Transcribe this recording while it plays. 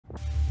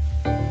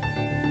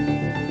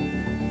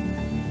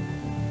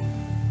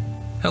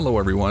Hello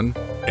everyone,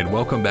 and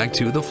welcome back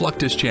to the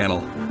Fluctus Channel.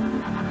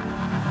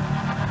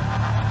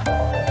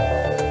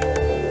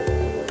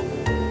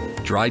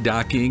 Dry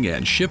docking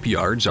and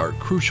shipyards are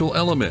crucial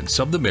elements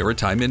of the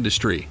maritime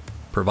industry,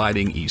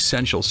 providing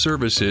essential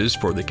services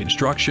for the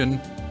construction,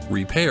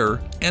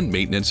 repair, and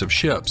maintenance of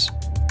ships.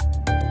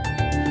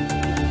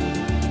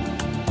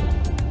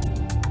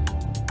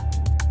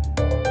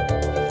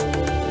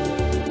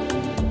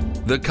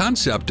 The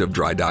concept of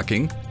dry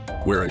docking,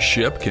 where a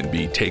ship can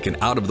be taken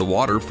out of the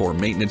water for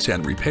maintenance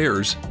and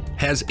repairs,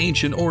 has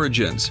ancient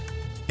origins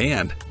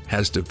and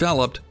has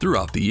developed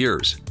throughout the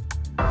years.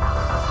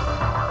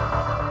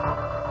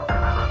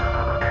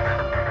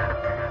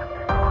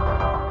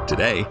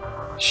 Today,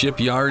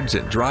 shipyards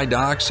and dry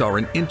docks are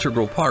an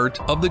integral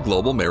part of the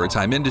global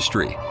maritime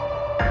industry.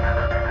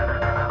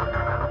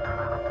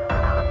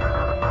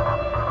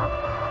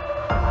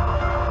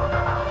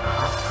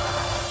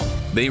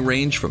 They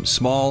range from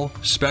small,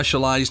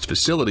 specialized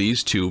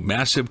facilities to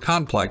massive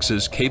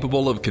complexes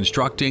capable of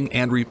constructing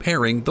and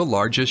repairing the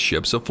largest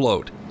ships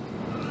afloat.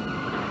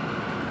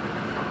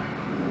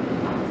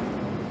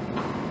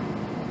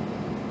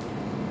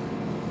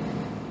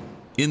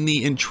 In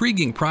the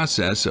intriguing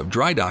process of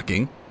dry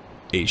docking,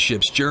 a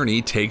ship's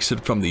journey takes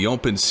it from the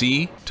open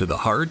sea to the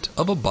heart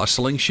of a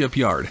bustling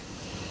shipyard.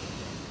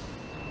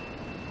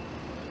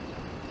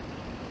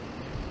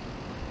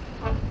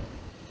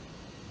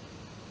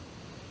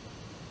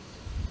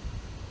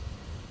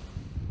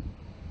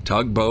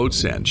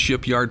 Tugboats and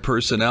shipyard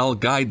personnel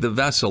guide the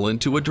vessel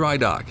into a dry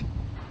dock,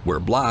 where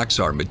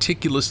blocks are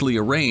meticulously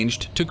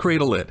arranged to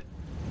cradle it.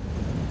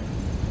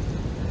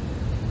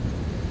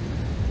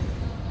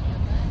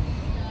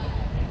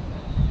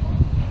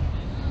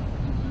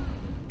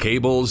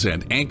 Cables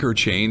and anchor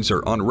chains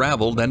are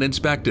unraveled and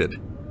inspected,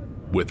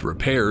 with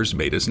repairs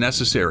made as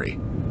necessary.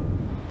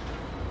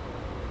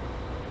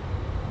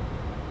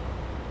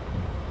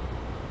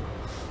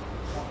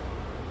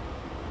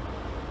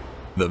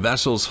 The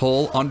vessel's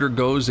hull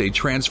undergoes a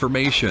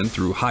transformation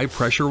through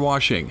high-pressure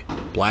washing,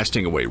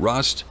 blasting away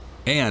rust,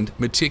 and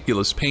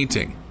meticulous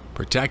painting,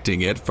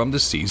 protecting it from the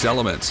sea's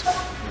elements.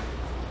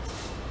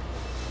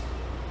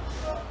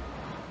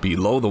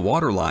 Below the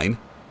waterline,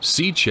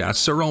 sea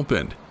chests are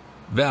opened,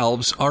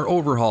 valves are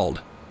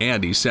overhauled,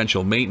 and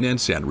essential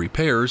maintenance and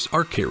repairs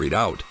are carried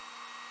out.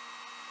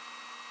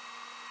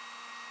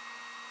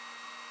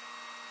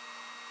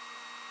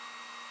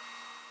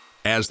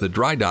 As the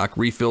dry dock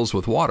refills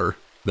with water,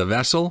 the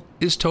vessel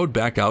is towed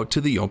back out to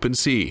the open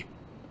sea,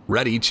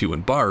 ready to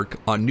embark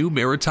on new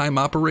maritime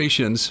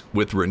operations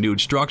with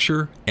renewed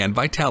structure and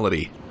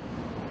vitality.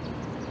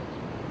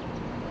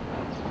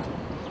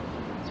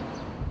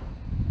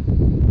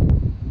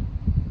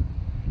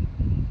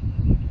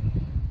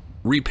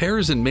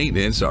 Repairs and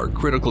maintenance are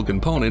critical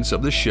components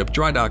of the ship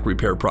dry dock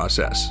repair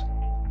process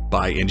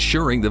by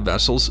ensuring the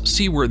vessel's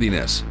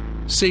seaworthiness,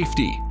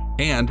 safety,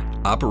 and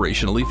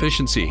operational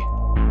efficiency.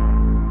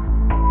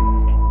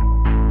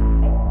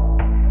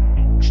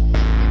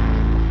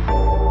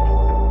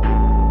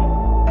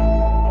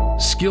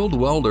 Skilled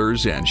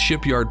welders and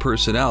shipyard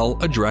personnel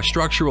address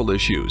structural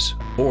issues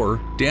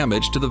or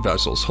damage to the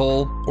vessel's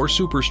hull or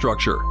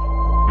superstructure.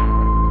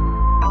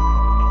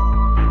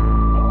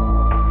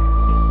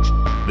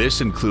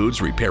 This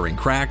includes repairing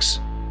cracks,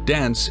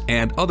 dents,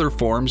 and other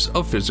forms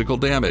of physical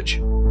damage.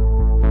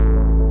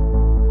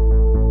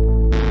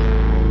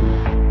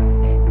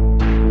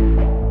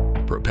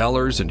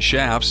 Propellers and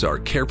shafts are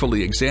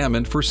carefully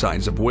examined for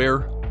signs of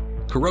wear,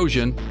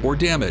 corrosion, or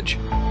damage.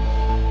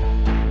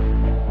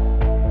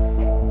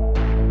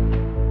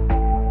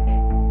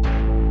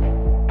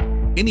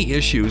 Any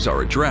issues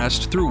are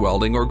addressed through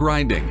welding or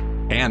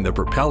grinding, and the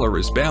propeller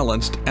is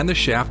balanced and the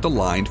shaft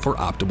aligned for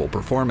optimal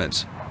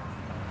performance.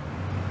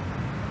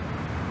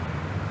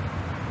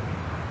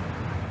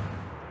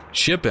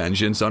 Ship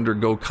engines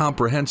undergo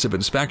comprehensive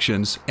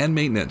inspections and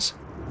maintenance.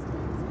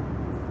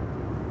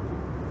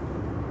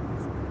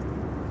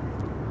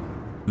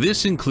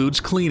 This includes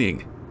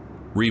cleaning,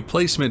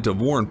 replacement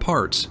of worn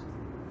parts,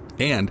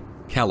 and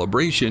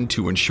calibration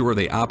to ensure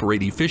they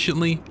operate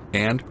efficiently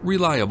and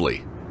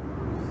reliably.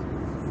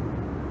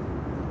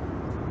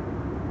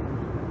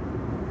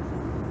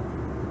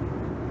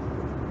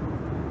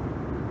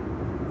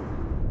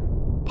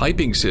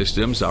 Piping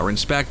systems are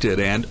inspected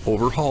and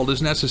overhauled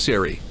as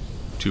necessary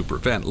to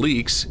prevent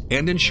leaks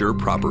and ensure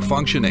proper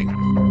functioning.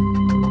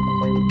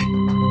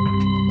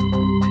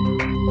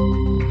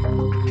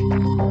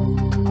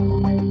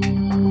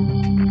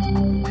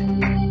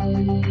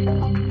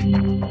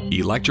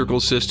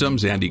 Electrical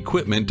systems and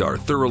equipment are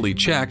thoroughly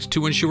checked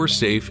to ensure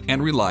safe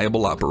and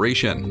reliable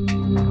operation.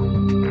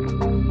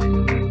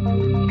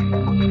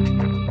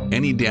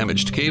 Any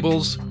damaged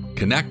cables,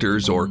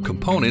 connectors, or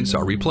components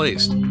are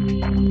replaced.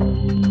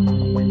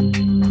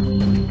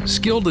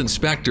 Skilled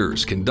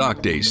inspectors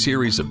conduct a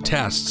series of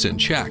tests and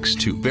checks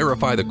to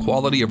verify the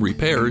quality of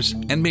repairs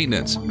and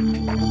maintenance.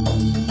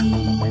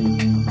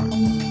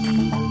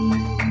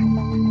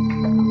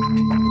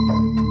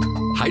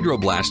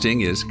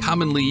 Hydroblasting is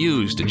commonly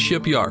used in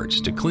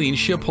shipyards to clean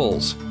ship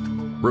hulls,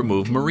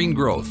 remove marine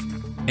growth,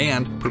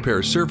 and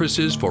prepare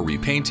surfaces for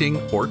repainting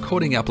or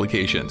coating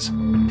applications.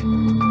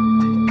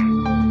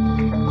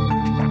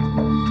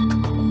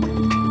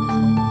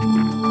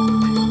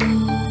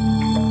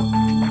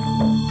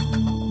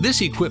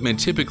 This equipment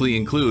typically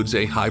includes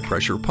a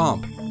high-pressure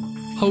pump,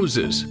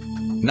 hoses,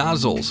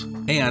 nozzles,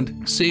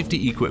 and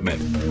safety equipment.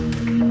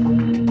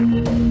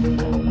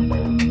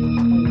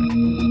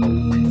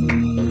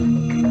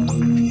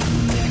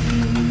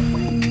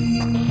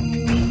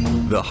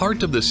 The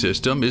heart of the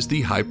system is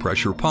the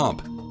high-pressure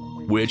pump,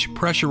 which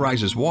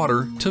pressurizes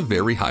water to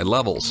very high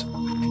levels.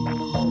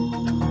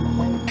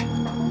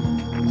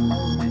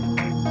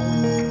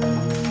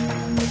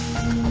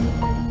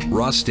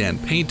 Rust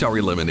and paint are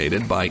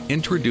eliminated by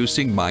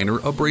introducing minor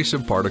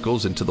abrasive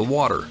particles into the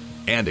water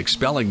and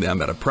expelling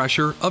them at a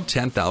pressure of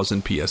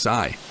 10,000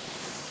 psi.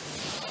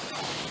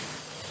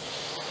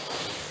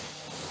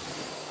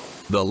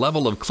 The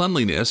level of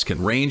cleanliness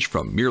can range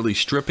from merely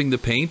stripping the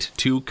paint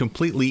to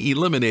completely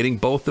eliminating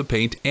both the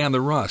paint and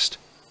the rust,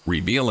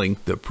 revealing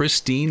the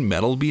pristine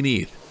metal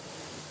beneath.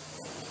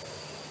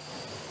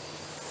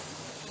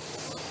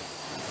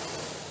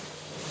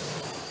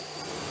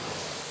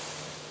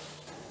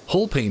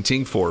 Hull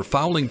painting for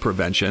fouling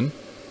prevention,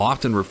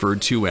 often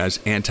referred to as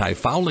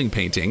anti-fouling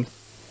painting,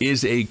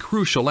 is a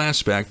crucial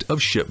aspect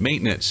of ship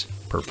maintenance,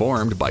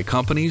 performed by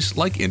companies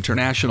like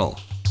International.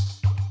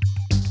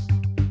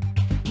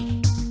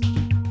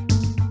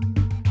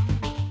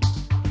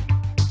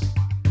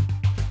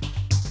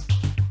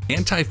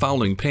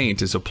 Anti-fouling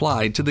paint is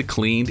applied to the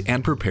cleaned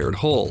and prepared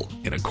hull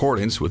in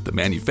accordance with the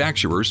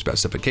manufacturer's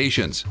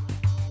specifications.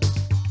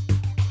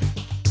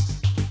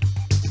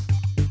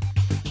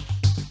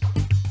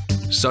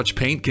 Such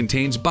paint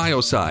contains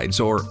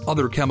biocides or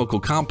other chemical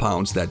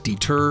compounds that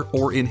deter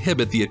or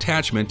inhibit the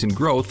attachment and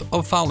growth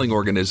of fouling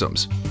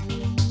organisms.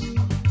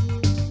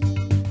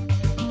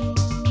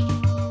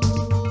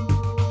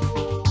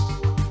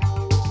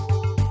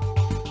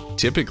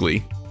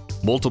 Typically,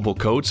 multiple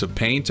coats of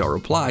paint are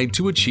applied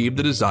to achieve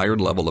the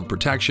desired level of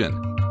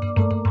protection.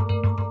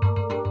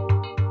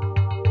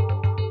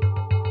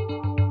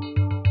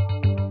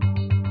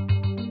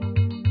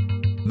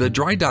 The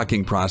dry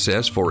docking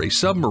process for a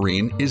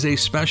submarine is a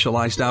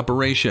specialized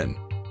operation.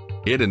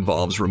 It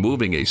involves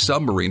removing a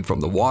submarine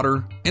from the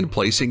water and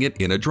placing it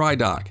in a dry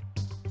dock.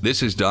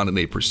 This is done in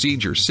a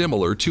procedure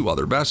similar to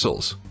other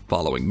vessels,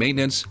 following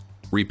maintenance,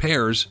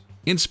 repairs,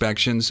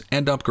 inspections,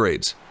 and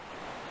upgrades.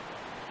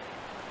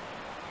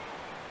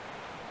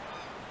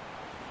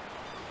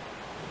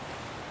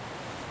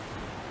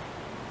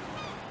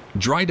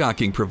 Dry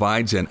docking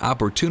provides an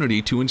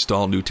opportunity to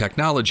install new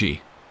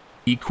technology,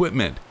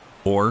 equipment,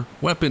 or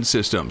weapon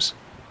systems,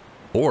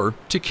 or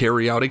to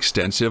carry out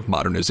extensive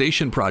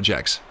modernization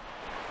projects.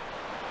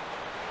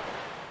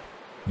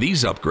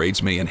 These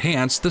upgrades may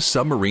enhance the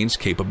submarine's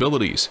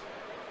capabilities,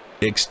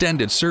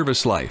 extend its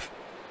service life,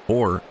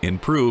 or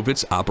improve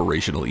its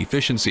operational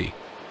efficiency.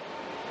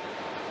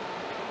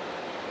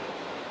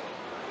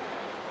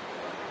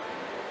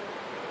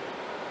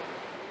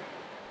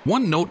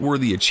 One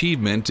noteworthy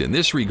achievement in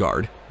this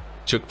regard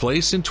took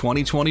place in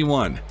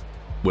 2021,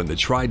 when the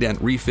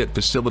Trident Refit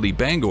Facility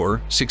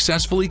Bangor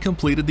successfully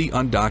completed the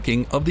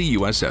undocking of the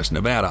USS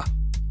Nevada.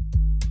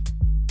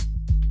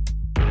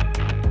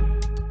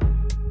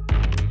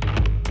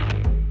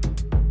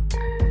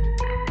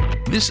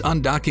 This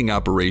undocking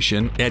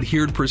operation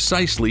adhered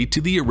precisely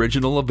to the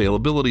original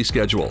availability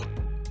schedule,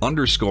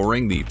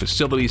 underscoring the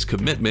facility's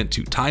commitment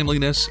to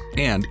timeliness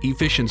and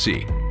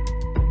efficiency.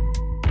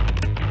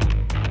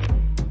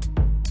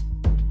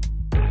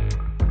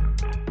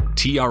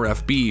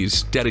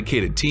 TRFB's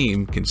dedicated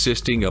team,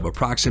 consisting of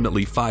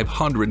approximately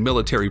 500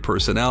 military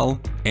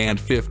personnel and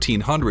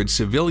 1,500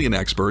 civilian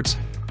experts,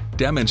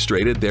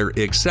 demonstrated their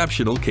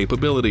exceptional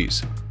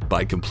capabilities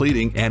by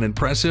completing an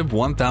impressive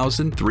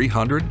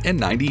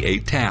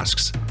 1,398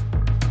 tasks.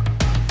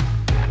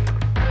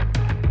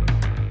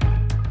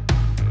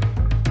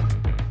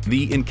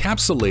 The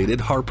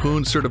encapsulated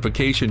harpoon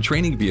certification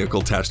training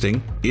vehicle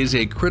testing is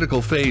a critical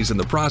phase in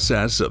the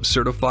process of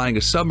certifying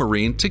a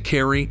submarine to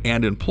carry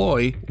and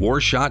employ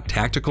war-shot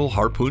tactical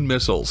harpoon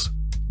missiles.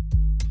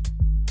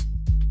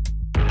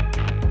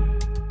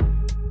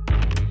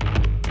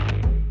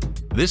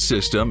 This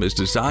system is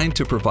designed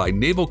to provide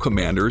naval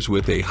commanders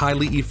with a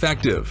highly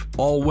effective,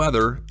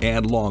 all-weather,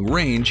 and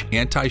long-range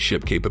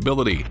anti-ship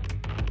capability,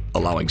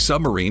 allowing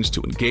submarines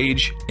to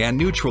engage and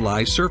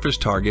neutralize surface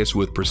targets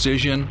with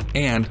precision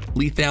and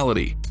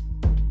lethality.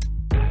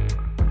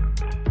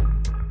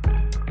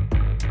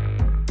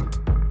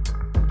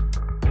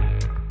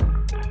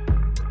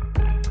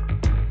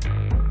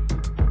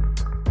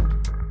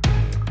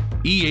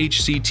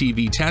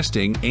 EHCTV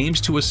testing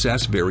aims to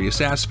assess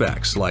various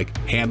aspects like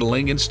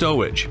handling and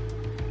stowage,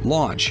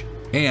 launch,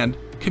 and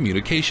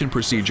communication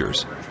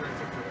procedures.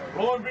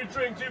 Rolling B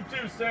train tube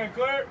 2, stand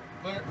clear.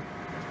 Clear.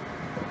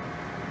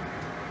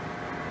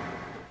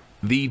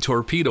 The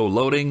torpedo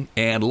loading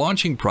and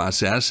launching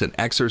process and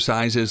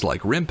exercises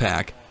like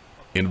RIMPAC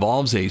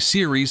involves a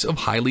series of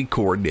highly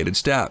coordinated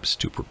steps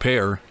to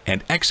prepare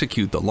and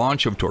execute the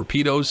launch of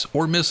torpedoes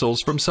or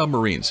missiles from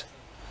submarines.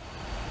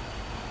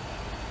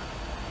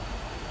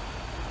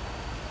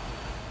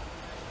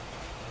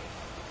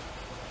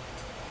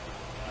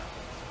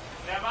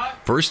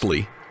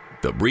 Firstly,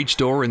 the breech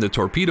door in the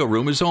torpedo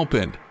room is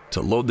opened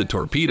to load the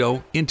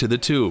torpedo into the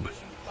tube.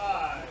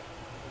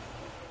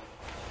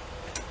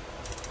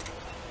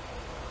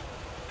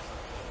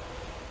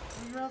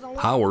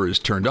 Power is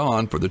turned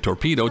on for the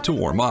torpedo to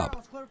warm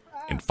up,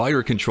 and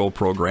fire control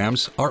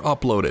programs are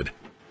uploaded.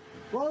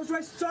 Rollers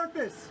right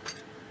surface.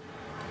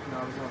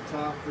 Knobs on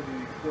top for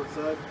the port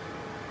side.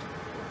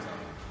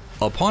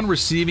 Upon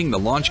receiving the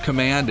launch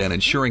command and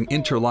ensuring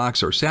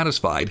interlocks are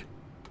satisfied,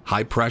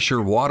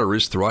 high-pressure water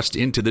is thrust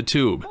into the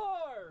tube,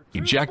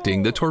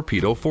 ejecting the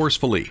torpedo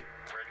forcefully.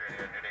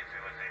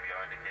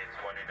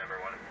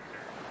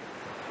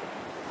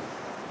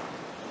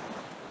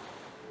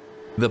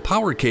 The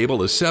power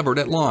cable is severed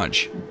at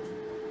launch,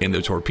 and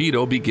the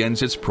torpedo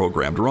begins its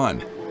programmed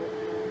run.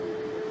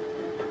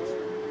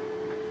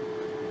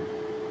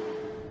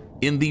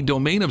 In the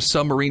domain of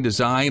submarine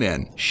design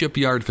and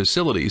shipyard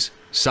facilities,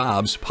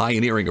 Saab's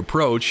pioneering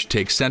approach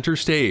takes center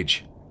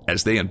stage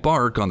as they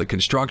embark on the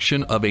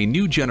construction of a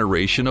new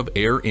generation of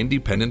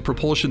air-independent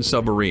propulsion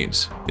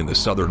submarines in the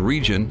southern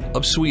region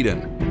of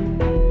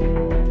Sweden.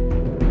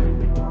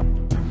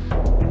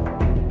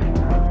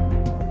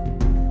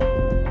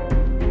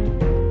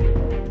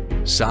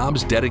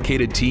 Saab's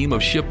dedicated team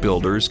of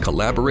shipbuilders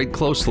collaborate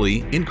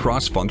closely in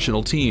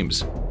cross-functional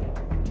teams,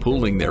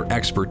 pooling their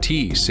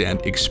expertise and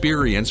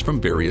experience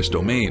from various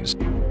domains.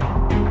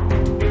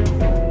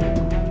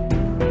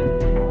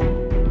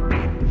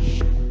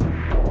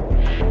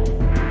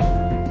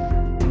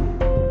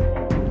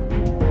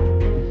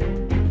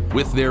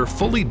 With their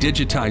fully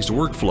digitized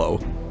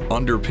workflow,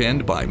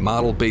 underpinned by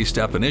model-based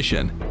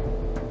definition,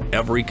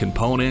 every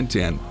component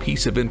and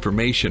piece of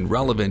information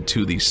relevant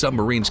to the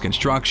submarine's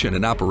construction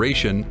and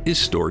operation is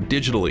stored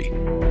digitally.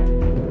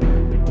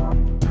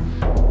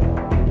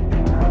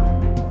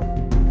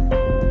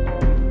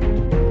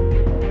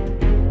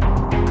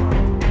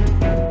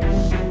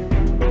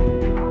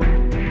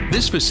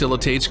 This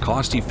facilitates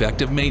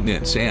cost-effective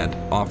maintenance and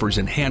offers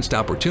enhanced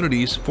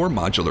opportunities for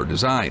modular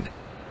design,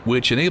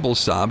 which enables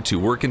Saab to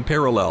work in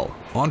parallel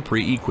on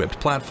pre-equipped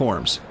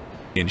platforms,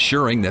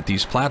 ensuring that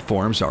these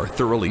platforms are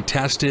thoroughly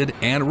tested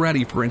and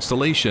ready for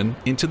installation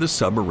into the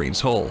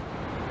submarine's hull.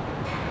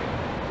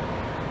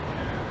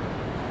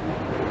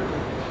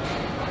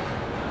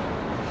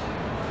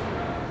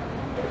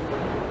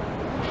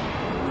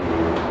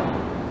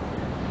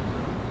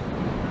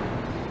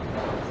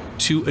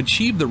 To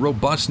achieve the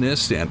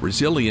robustness and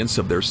resilience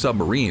of their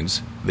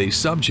submarines, they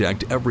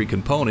subject every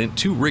component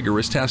to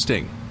rigorous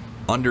testing,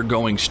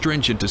 undergoing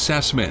stringent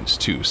assessments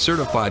to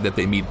certify that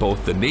they meet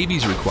both the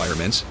Navy's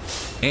requirements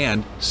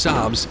and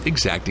Saab's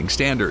exacting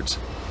standards.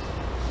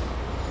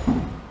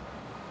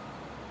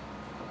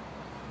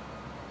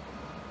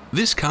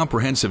 This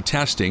comprehensive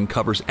testing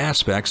covers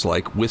aspects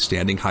like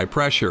withstanding high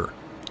pressure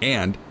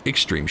and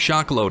extreme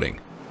shock loading,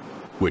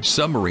 which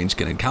submarines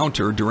can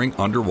encounter during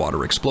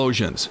underwater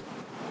explosions.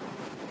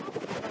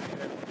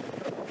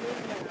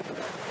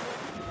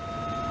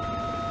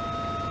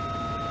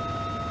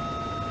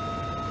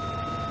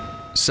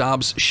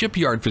 Saab's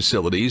shipyard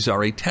facilities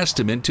are a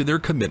testament to their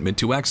commitment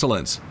to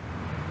excellence.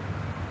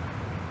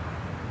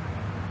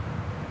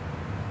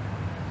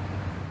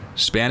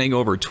 Spanning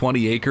over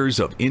 20 acres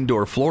of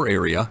indoor floor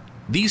area,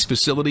 these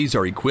facilities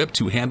are equipped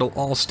to handle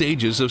all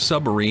stages of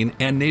submarine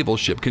and naval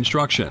ship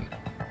construction,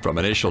 from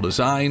initial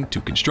design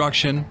to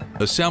construction,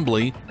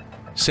 assembly,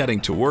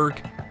 setting to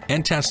work,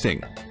 and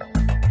testing.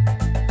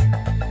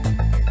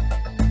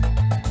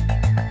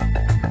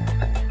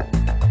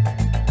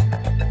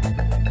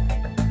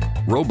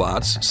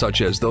 Robots, such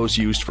as those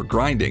used for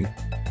grinding,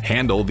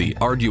 handle the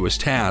arduous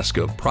task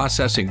of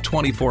processing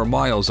 24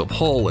 miles of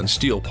hull and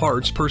steel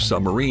parts per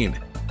submarine,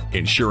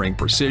 ensuring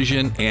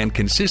precision and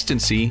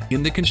consistency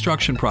in the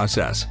construction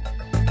process.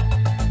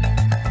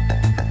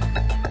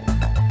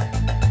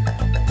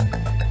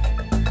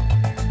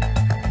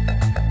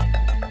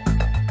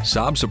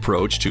 Saab's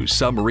approach to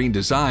submarine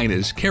design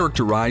is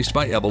characterized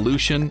by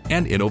evolution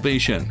and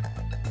innovation,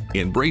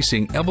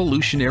 embracing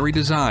evolutionary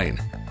design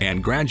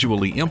and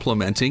gradually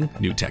implementing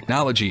new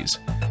technologies.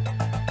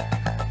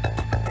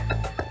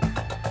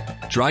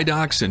 Dry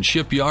docks and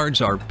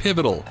shipyards are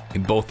pivotal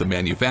in both the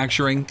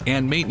manufacturing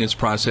and maintenance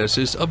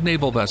processes of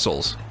naval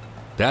vessels.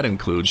 That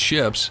includes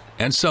ships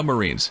and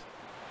submarines.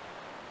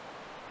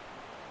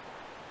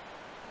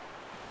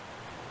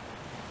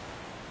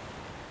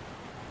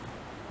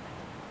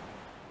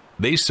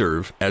 They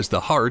serve as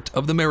the heart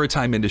of the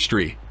maritime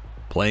industry,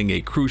 playing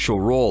a crucial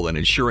role in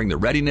ensuring the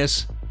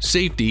readiness,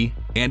 safety,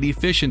 and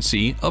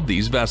efficiency of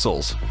these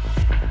vessels.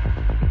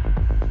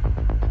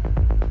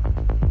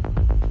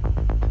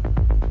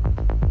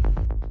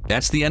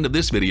 That's the end of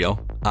this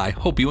video. I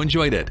hope you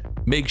enjoyed it.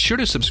 Make sure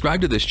to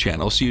subscribe to this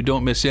channel so you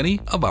don't miss any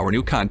of our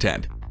new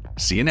content.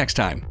 See you next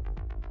time.